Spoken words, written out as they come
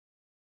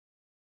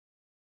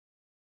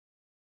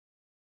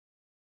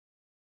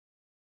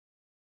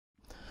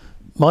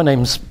My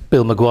name's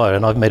Bill McGuire,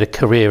 and I've made a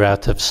career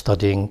out of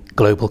studying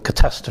global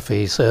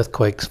catastrophes,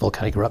 earthquakes,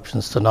 volcanic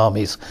eruptions,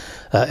 tsunamis,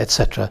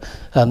 etc.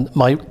 And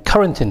my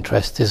current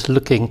interest is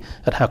looking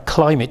at how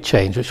climate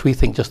change, which we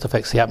think just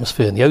affects the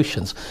atmosphere and the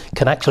oceans,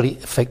 can actually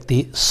affect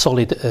the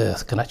solid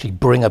Earth, can actually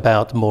bring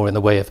about more in the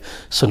way of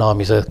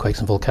tsunamis, earthquakes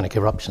and volcanic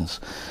eruptions.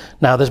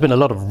 Now, there's been a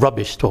lot of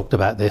rubbish talked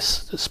about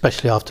this,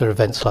 especially after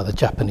events like the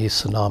Japanese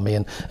tsunami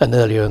and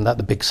earlier in that,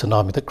 the big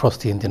tsunami that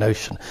crossed the Indian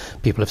Ocean.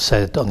 People have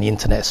said, on the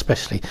internet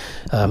especially,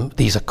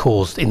 these are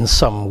caused in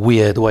some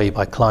weird way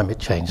by climate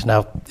change.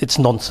 Now, it's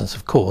nonsense,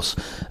 of course.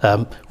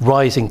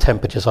 Rising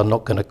temperatures are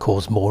not going to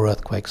cause more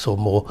earthquakes or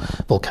more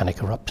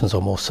volcanic eruptions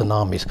or more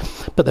tsunamis.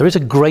 But there is a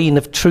grain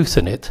of truth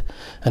in it.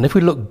 And if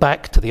we look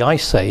back to the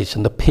Ice Age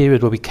and the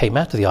period where we came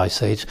out of the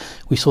Ice Age,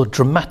 we saw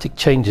dramatic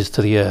changes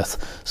to the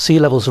Earth. Sea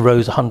levels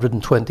rose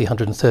 120,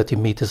 130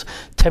 meters.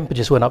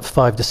 Temperatures went up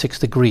 5 to 6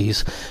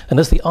 degrees. And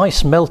as the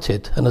ice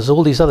melted and as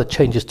all these other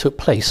changes took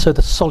place, so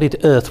the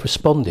solid Earth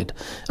responded.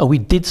 And we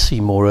did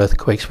see more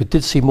earthquakes. We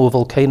did see more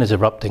volcanoes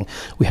erupting.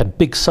 We had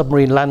big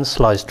submarine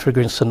landslides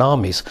triggering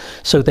tsunamis.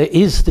 So there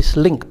is this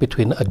link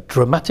between a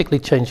dramatically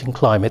changing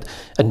climate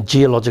and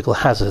geological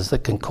hazards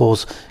that can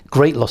cause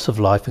great loss of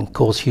life and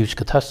cause huge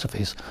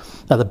catastrophes.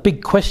 Now, the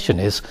big question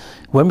is,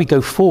 when we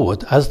go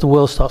forward, as the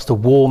world starts to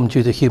warm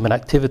due to human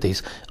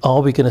activities,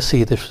 are we going to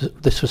see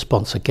this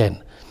response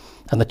again?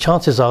 And the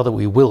chances are that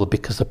we will,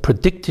 because the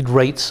predicted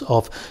rates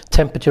of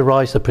temperature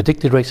rise, the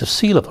predicted rates of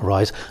sea level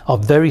rise are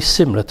very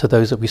similar to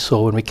those that we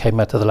saw when we came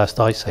out of the last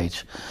ice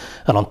age.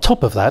 And on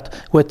top of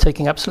that, we're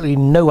taking absolutely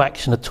no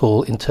action at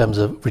all in terms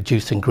of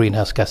reducing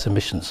greenhouse gas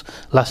emissions.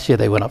 Last year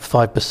they went up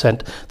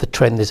 5%. The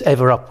trend is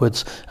ever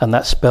upwards, and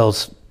that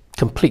spells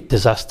complete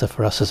disaster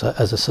for us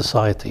as a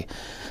society.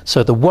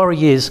 So the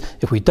worry is,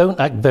 if we don't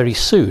act very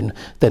soon,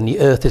 then the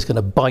Earth is going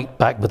to bite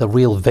back with a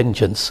real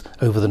vengeance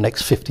over the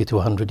next 50 to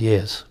 100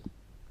 years.